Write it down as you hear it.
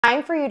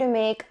time for you to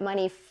make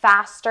money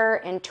faster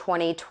in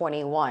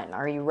 2021.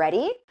 Are you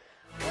ready?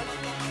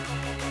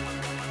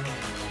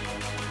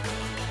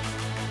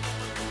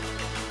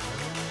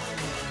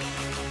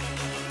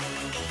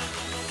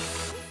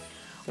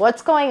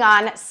 What's going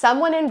on?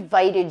 Someone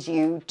invited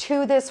you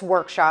to this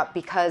workshop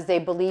because they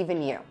believe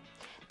in you.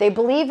 They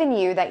believe in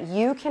you that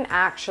you can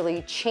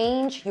actually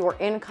change your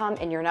income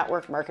in your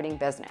network marketing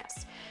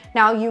business.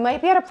 Now, you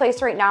might be at a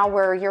place right now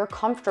where you're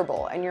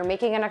comfortable and you're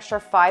making an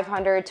extra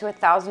 $500 to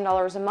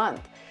 $1,000 a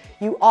month.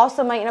 You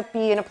also might not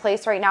be in a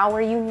place right now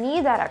where you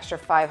need that extra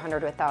 $500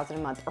 to $1,000 a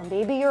month. Or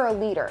maybe you're a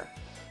leader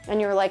and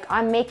you're like,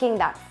 I'm making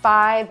that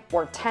 $5,000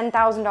 or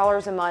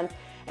 $10,000 a month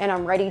and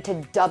I'm ready to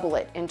double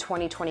it in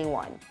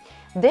 2021.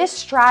 This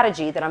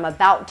strategy that I'm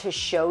about to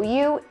show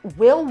you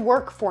will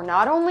work for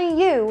not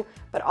only you,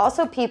 but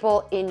also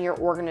people in your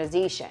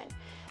organization.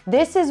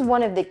 This is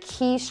one of the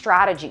key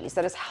strategies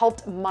that has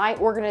helped my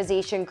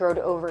organization grow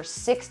to over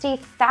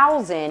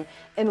 60,000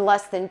 in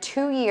less than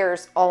 2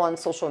 years, all on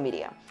social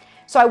media.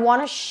 So I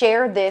want to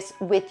share this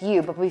with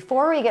you, but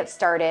before we get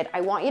started,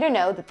 I want you to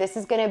know that this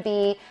is going to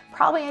be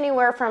probably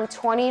anywhere from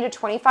 20 to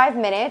 25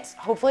 minutes,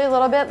 hopefully a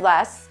little bit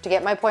less to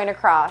get my point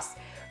across.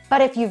 But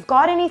if you've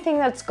got anything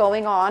that's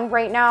going on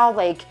right now,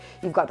 like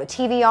you've got the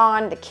TV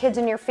on, the kids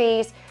in your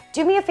face,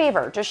 do me a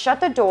favor, just shut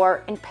the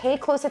door and pay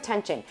close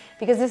attention,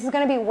 because this is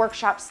going to be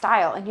workshop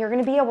style and you're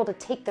going to be able to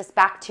take this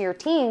back to your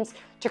teams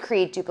to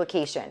create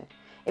duplication.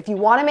 If you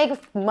want to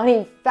make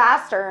money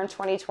faster in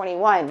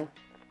 2021,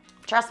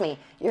 trust me,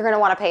 you're going to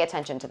want to pay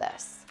attention to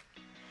this.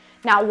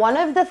 Now, one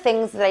of the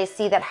things that I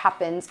see that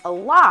happens a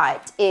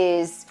lot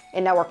is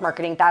in network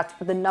marketing, that's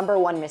the number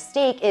one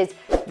mistake, is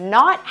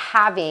not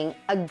having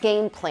a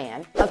game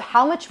plan of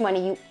how much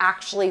money you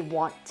actually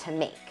want to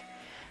make.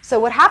 So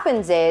what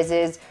happens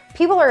is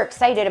people are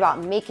excited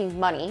about making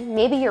money.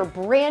 Maybe your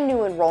brand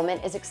new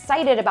enrollment is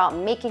excited about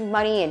making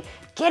money and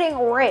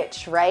getting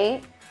rich,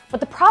 right?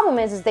 But the problem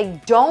is they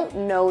don't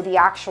know the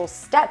actual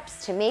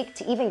steps to make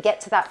to even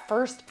get to that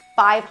first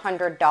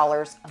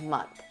 $500 a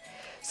month.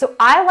 So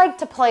I like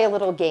to play a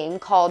little game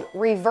called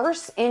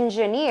reverse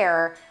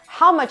engineer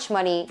how much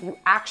money you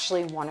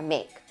actually want to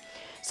make.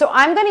 So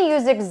I'm going to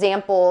use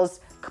examples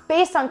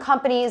based on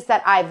companies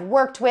that I've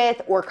worked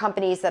with or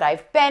companies that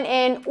I've been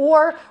in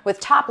or with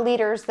top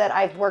leaders that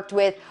I've worked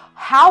with,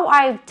 how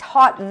I've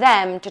taught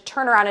them to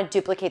turn around and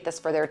duplicate this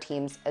for their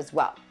teams as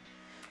well.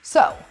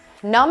 So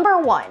number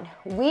one,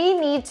 we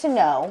need to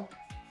know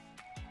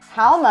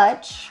how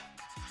much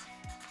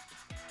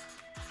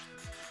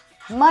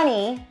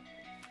money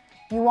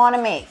you want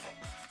to make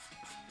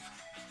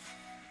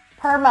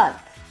per month.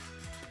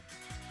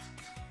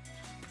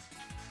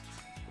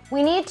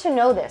 We need to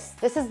know this.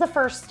 This is the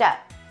first step.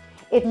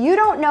 If you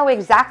don't know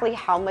exactly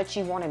how much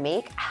you want to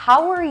make,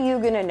 how are you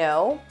going to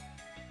know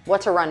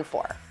what to run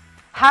for?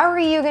 How are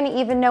you going to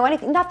even know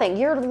anything? Nothing.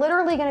 You're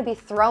literally going to be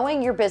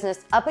throwing your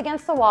business up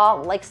against the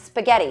wall like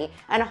spaghetti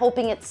and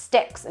hoping it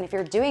sticks. And if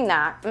you're doing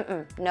that,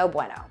 no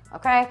bueno,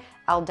 okay?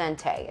 Al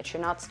dente. It should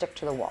not stick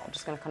to the wall.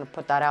 Just going to kind of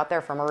put that out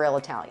there from a real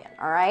Italian,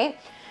 all right?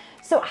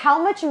 So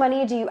how much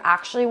money do you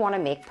actually want to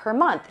make per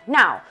month?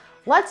 Now,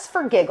 let's,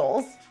 for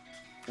giggles,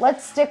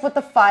 let's stick with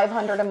the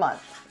 $500 a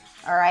month,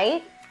 all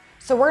right?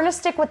 So we're going to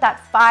stick with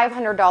that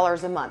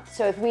 $500 a month.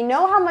 So if we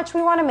know how much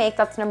we want to make,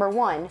 that's number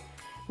one.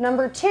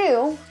 Number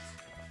two,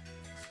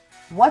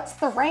 what's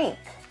the rank?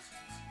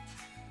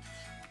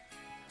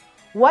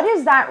 What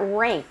is that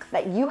rank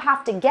that you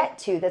have to get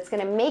to that's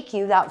going to make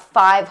you that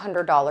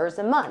 $500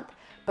 a month?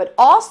 But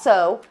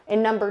also,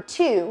 in number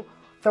two,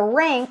 the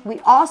rank, we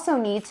also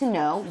need to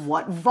know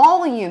what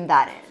volume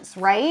that is,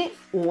 right?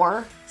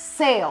 Or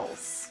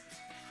sales.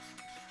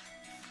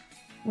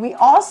 We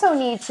also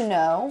need to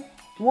know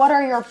what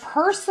are your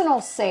personal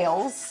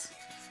sales,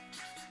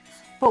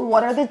 but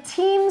what are the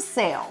team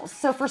sales?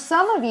 So for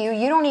some of you,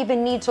 you don't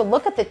even need to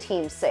look at the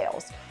team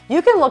sales.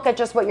 You can look at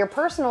just what your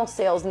personal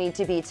sales need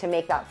to be to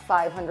make that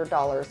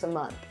 $500 a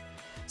month.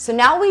 So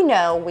now we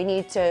know we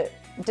need to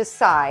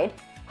decide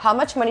how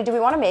much money do we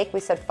want to make. We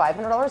said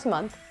 $500 a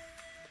month.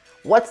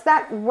 What's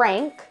that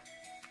rank,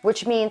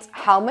 which means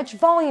how much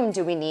volume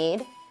do we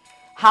need?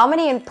 How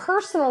many in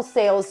personal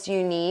sales do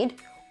you need?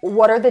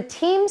 What are the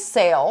team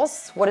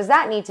sales? What does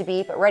that need to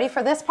be? But ready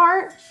for this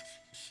part?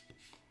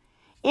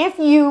 If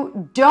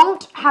you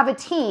don't have a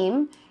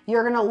team,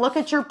 you're going to look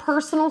at your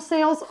personal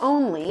sales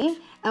only,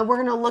 and we're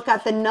going to look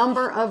at the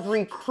number of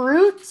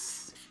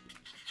recruits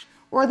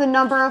or the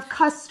number of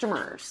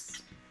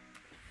customers.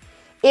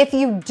 If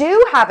you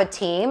do have a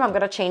team, I'm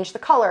going to change the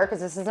color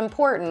because this is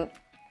important.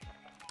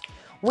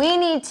 We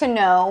need to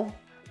know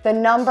the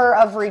number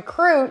of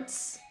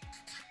recruits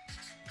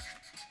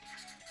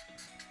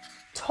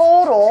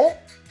total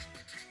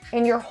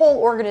in your whole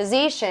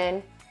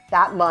organization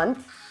that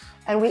month.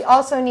 And we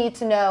also need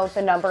to know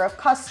the number of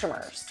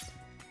customers.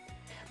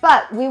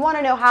 But we want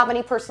to know how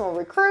many personal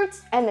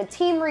recruits and the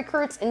team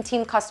recruits and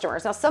team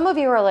customers. Now, some of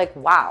you are like,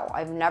 wow,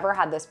 I've never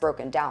had this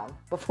broken down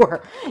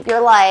before.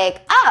 You're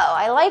like, oh,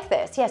 I like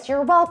this. Yes,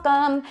 you're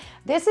welcome.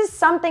 This is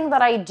something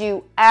that I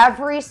do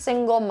every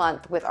single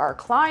month with our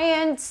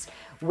clients.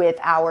 with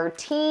our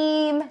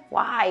team.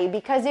 Why?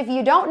 Because if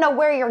you don't know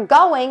where you're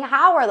going,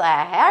 how the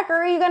heck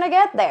are you gonna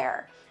get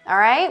there? All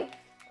right?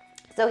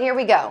 So here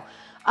we go.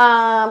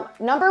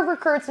 Number of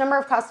recruits, number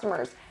of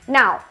customers.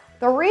 Now,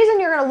 the reason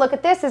you're gonna look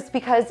at this is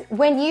because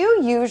when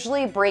you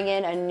usually bring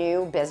in a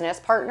new business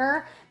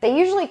partner, they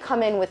usually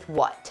come in with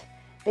what?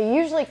 They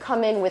usually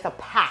come in with a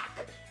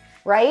pack,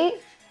 right?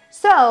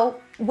 So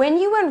when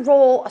you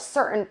enroll a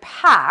certain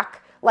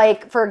pack,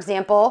 like for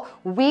example,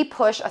 we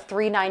push a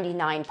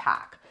 $3.99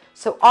 pack.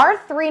 So our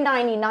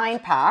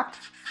 $3.99 pack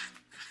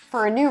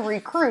for a new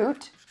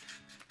recruit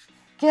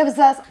gives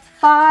us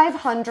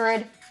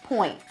 500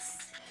 points.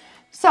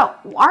 So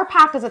our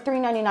pack is a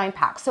 $3.99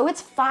 pack, so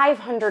it's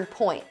 500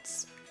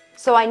 points.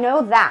 So I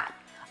know that.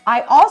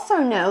 I also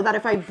know that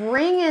if I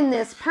bring in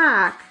this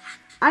pack,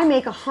 I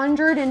make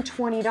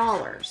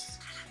 $120.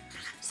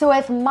 So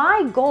if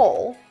my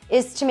goal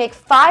is to make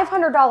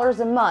 $500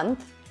 a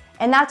month,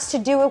 and that's to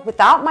do it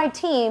without my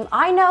team,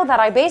 I know that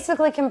I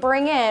basically can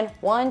bring in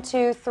 1,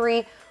 2,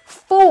 3,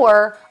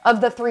 4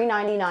 of the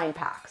 $3.99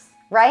 packs,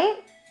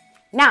 right?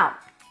 Now,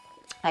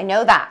 I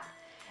know that.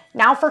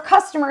 Now for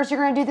customers,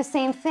 you're gonna do the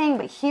same thing,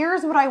 but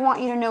here's what I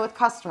want you to know with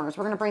customers.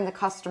 We're gonna bring the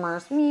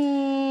customers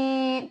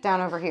down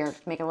over here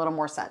to make a little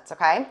more sense,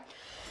 okay?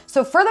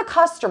 So for the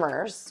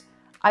customers,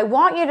 I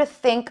want you to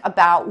think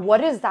about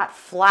what is that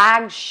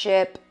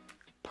flagship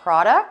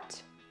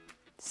product,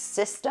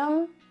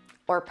 system,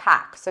 or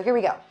pack. So here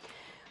we go.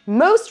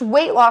 Most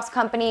weight loss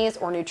companies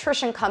or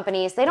nutrition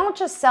companies, they don't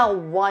just sell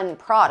one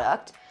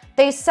product,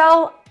 they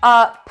sell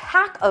a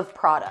pack of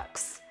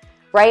products.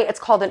 Right? It's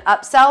called an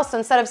upsell. So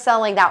instead of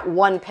selling that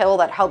one pill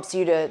that helps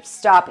you to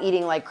stop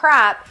eating like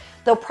crap,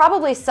 they'll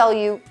probably sell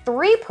you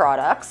 3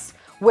 products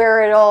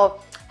where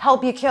it'll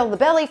help you kill the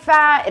belly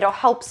fat, it'll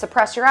help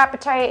suppress your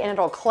appetite, and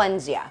it'll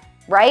cleanse you,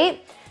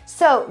 right?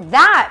 So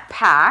that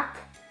pack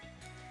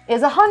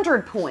is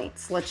 100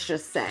 points, let's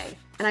just say.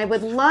 And I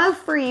would love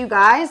for you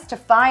guys to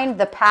find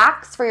the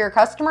packs for your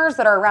customers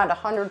that are around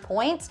 100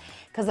 points,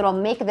 because it'll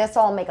make this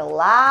all make a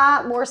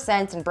lot more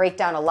sense and break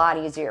down a lot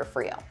easier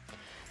for you.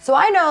 So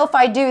I know if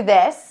I do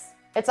this,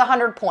 it's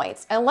 100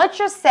 points. And let's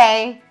just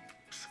say,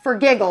 for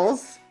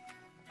giggles,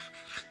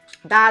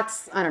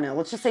 that's, I don't know,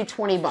 let's just say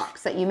 20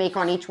 bucks that you make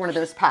on each one of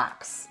those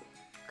packs,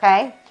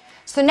 okay?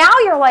 So now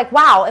you're like,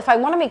 wow, if I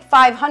wanna make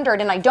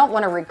 500 and I don't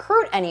wanna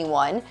recruit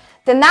anyone,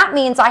 then that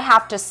means I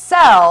have to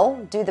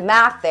sell, do the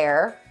math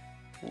there,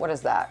 what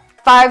is that?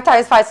 5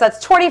 times 5, so that's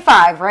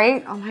 25,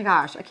 right? Oh my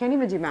gosh, I can't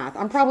even do math.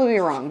 I'm probably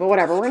wrong, but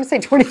whatever, we're gonna say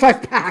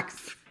 25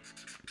 packs.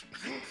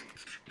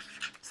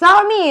 So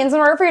that means in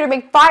order for you to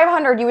make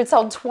 500, you would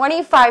sell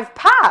 25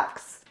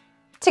 packs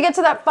to get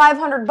to that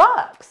 500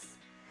 bucks.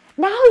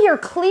 Now you're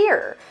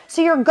clear.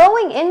 So you're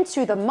going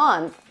into the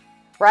month,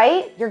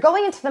 right? You're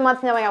going into the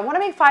month knowing I want to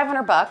make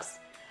 500 bucks.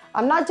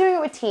 I'm not doing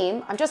it with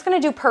team. I'm just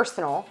going to do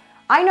personal.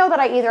 I know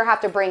that I either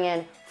have to bring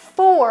in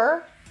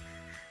 4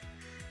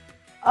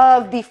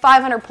 of the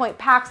 500 point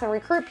packs and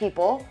recruit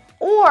people,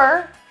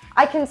 or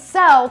I can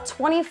sell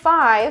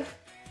 25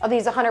 of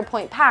these 100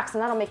 point packs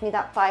and that'll make me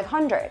that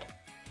 500.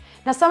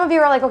 Now, some of you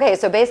are like, okay,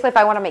 so basically if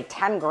I want to make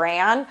 10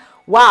 grand,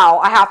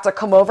 wow, I have to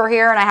come over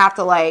here and I have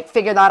to like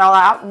figure that all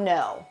out.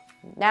 No.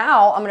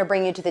 Now I'm going to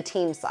bring you to the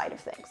team side of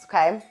things,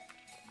 okay?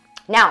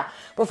 Now,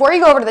 before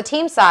you go over to the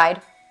team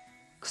side,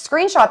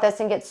 screenshot this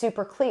and get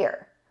super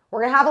clear.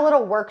 We're going to have a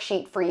little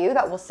worksheet for you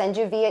that we'll send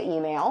you via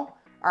email,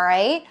 all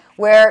right,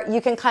 where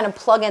you can kind of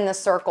plug in the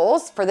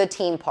circles for the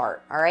team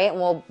part, all right?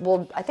 And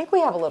we'll I think we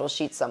have a little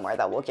sheet somewhere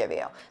that we'll give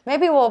you.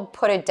 Maybe we'll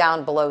put it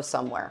down below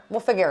somewhere. We'll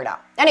figure it out.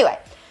 Anyway.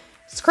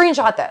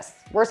 Screenshot this,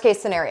 worst case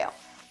scenario.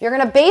 You're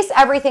gonna base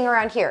everything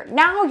around here.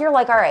 Now you're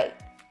like, all right,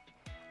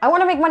 I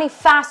wanna make money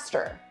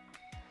faster.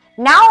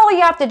 Now all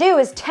you have to do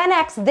is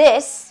 10x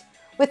this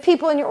with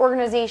people in your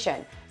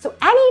organization. So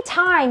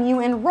anytime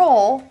you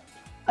enroll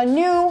a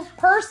new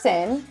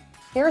person,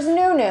 here's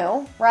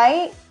Nunu,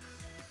 right?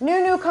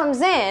 Nunu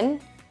comes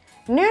in,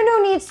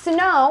 Nunu needs to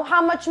know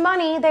how much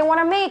money they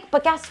wanna make,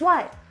 but guess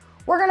what?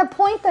 We're gonna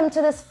point them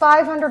to this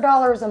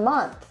 $500 a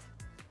month.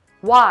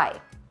 Why?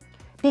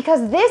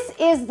 Because this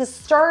is the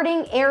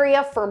starting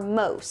area for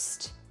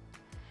most.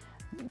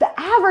 The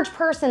average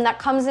person that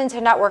comes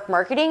into network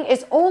marketing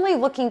is only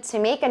looking to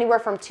make anywhere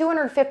from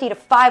 $250 to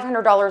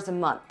 $500 a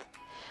month.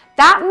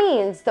 That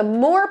means the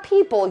more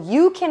people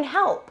you can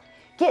help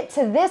get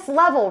to this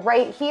level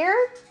right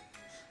here,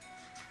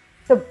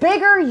 the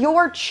bigger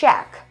your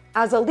check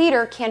as a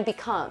leader can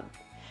become.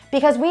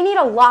 Because we need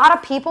a lot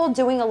of people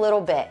doing a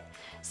little bit.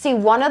 See,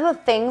 one of the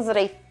things that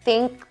I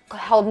think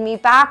held me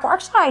back, or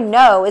actually I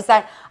know, is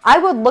that I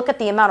would look at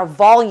the amount of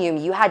volume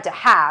you had to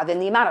have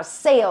and the amount of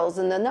sales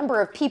and the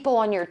number of people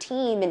on your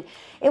team, and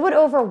it would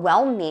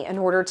overwhelm me in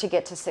order to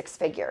get to 6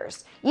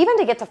 figures. Even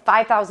to get to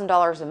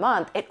 $5,000 a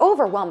month, it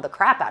overwhelmed the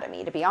crap out of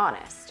me, to be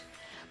honest.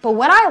 But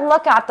when I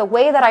look at the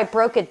way that I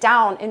broke it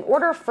down, in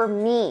order for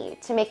me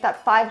to make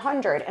that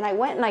 500, and I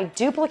went and I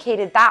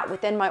duplicated that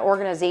within my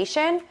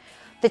organization,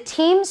 the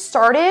team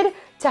started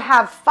to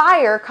have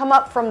fire come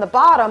up from the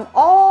bottom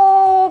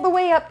all the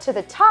way up to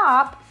the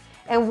top.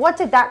 And what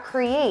did that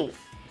create?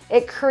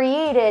 It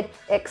created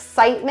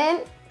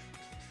excitement,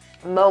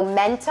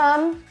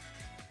 momentum,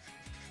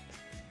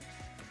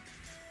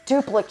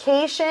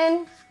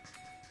 duplication,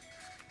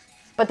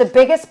 but the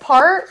biggest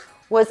part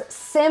was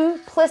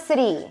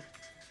simplicity.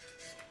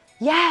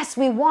 Yes,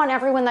 we want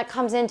everyone that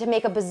comes in to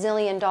make $1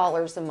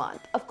 bazillion a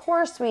month. Of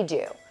course we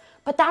do.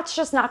 But that's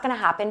just not going to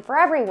happen for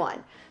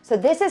everyone. So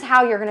this is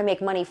how you're going to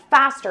make money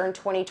faster in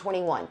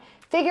 2021.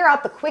 Figure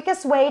out the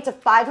quickest way to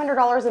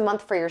 $500 a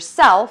month for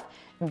yourself,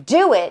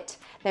 do it,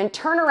 then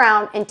turn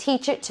around and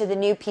teach it to the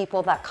new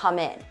people that come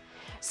in.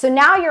 So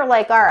now you're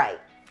like, all right,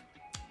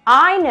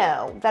 I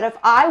know that if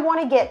I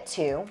want to get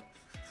to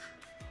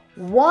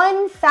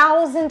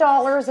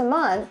 $1,000 a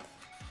month,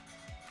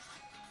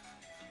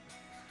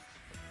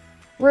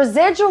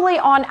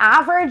 residually on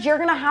average, you're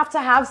going to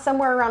have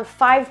somewhere around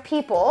 5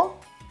 people.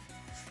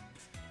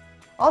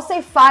 I'll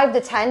say 5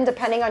 to 10,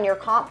 depending on your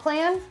comp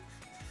plan,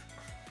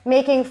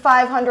 making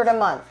 $500 a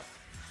month.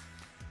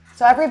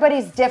 So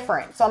everybody's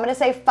different. So I'm going to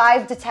say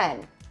 5 to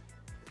 10.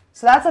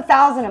 So that's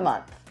 $1,000 a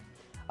month.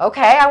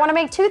 Okay, I want to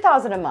make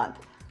 $2,000 a month.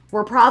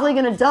 We're probably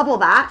going to double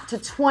that to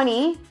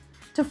 20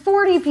 to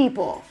 40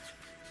 people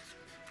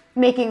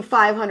making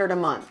 $500 a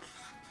month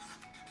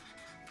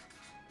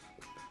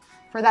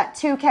for that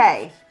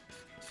 2K.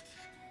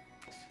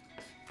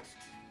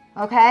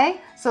 Okay,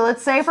 so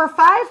let's say for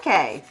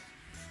 5K,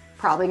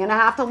 probably going to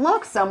have to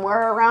look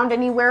somewhere around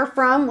anywhere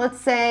from, let's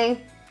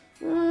say,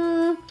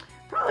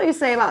 probably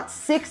say about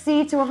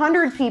 60 to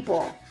 100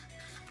 people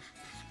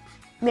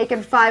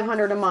making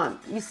 $500 a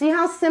month. You see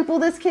how simple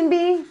this can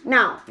be?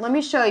 Now, let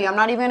me show you. I'm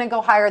not even going to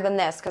go higher than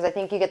this because I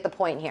think you get the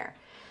point here.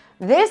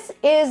 This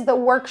is the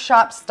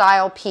workshop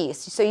style piece.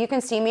 So you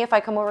can see me if I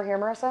come over here,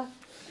 Marissa,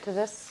 to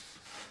this.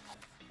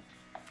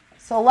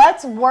 So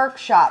let's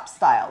workshop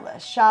style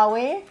this, shall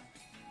we?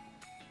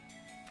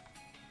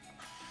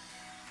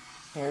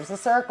 Here's the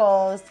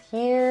circles.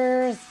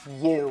 Here's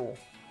you.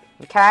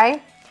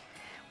 Okay?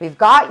 We've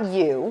got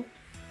you.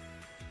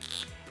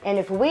 And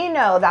if we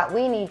know that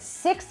we need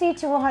 60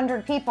 to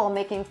 100 people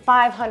making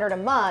 $500 a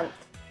month,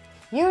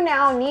 you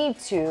now need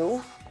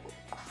to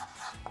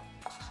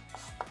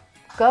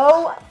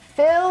go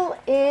fill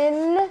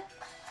in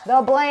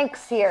the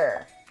blanks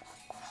here.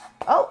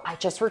 Oh, I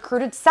just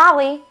recruited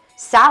Sally.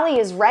 Sally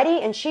is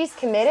ready and she's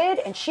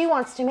committed and she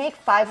wants to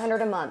make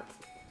 $500 a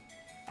month.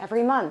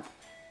 Every month.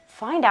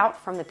 Find out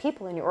from the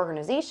people in your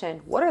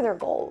organization, what are their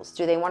goals?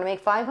 Do they want to make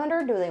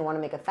 500? Do they want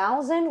to make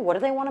 1,000? What do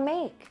they want to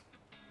make?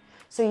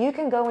 So you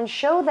can go and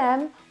show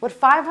them what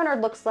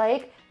 500 looks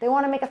like. They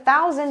want to make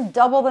 1,000,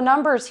 double the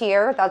numbers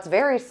here. That's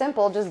very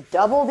simple. Just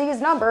double these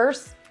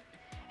numbers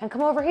and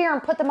come over here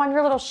and put them on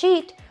your little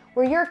sheet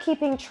where you're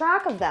keeping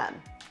track of them.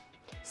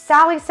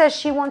 Sally says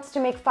she wants to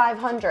make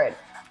 500.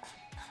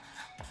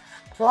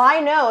 Well, I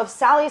know if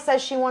Sally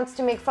says she wants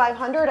to make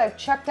 500, I've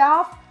checked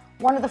off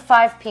one of the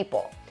 5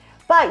 people.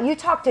 But you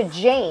talk to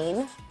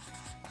Jane,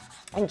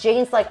 and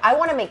Jane's like, I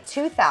want to make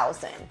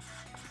 2,000.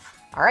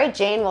 All right,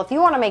 Jane, well, if you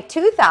want to make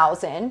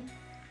 2,000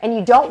 and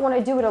you don't want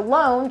to do it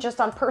alone,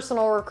 just on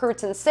personal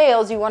recruits and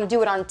sales, you want to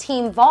do it on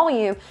team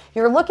volume,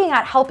 you're looking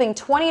at helping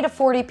 20 to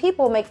 40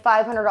 people make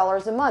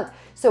 $500 a month.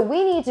 So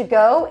we need to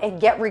go and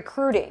get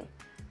recruiting.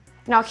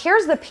 Now,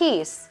 here's the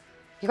piece.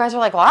 You guys are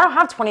like, well, I don't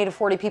have 20 to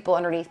 40 people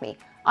underneath me.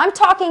 I'm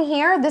talking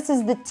here, this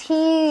is the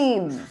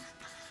team.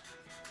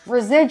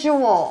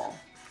 Residual.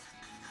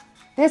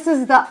 This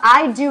is the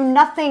I do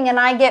nothing and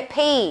I get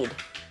paid.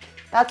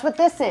 That's what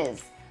this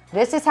is.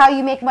 This is how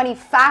you make money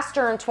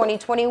faster in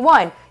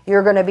 2021.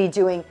 You're going to be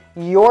doing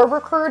your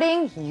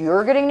recruiting,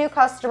 you're getting new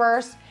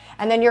customers,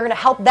 and then you're going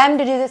to help them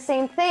to do the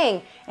same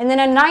thing. And then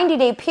a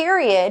 90-day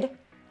period,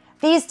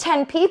 these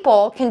 10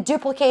 people can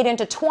duplicate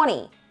into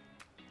 20.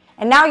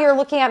 And now you're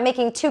looking at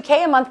making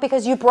 2K a month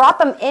because you brought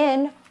them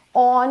in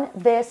on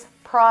this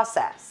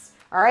process.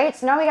 All right,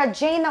 so now we got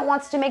Jane that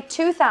wants to make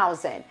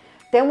 2,000.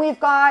 Then we've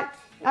got,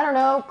 I don't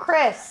know,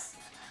 Chris,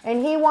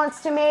 and he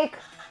wants to make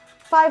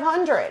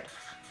 500.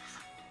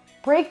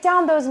 Break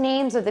down those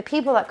names of the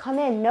people that come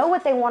in, know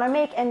what they want to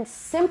make, and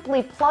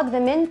simply plug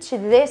them into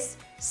this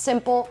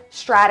simple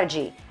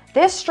strategy.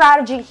 This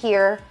strategy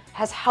here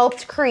has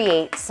helped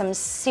create some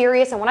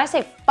serious, and when I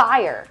say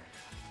fire,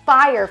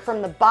 fire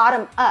from the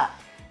bottom up.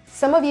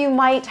 Some of you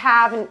might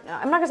have, and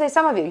I'm not going to say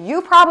some of you,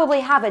 you probably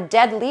have a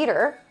dead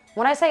leader.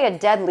 When I say a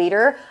dead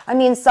leader, I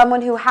mean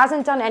someone who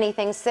hasn't done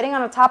anything, sitting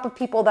on the top of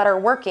people that are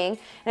working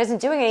and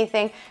isn't doing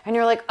anything, and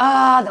you're like,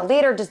 the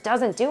leader just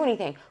doesn't do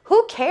anything.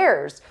 Who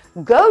cares?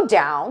 Go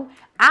down,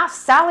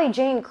 ask Sally,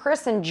 Jane,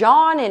 Chris, and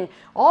John, and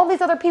all these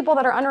other people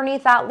that are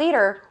underneath that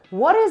leader,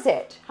 what is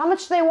it? How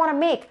much do they want to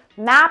make?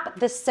 Map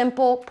the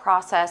simple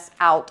process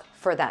out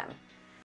for them.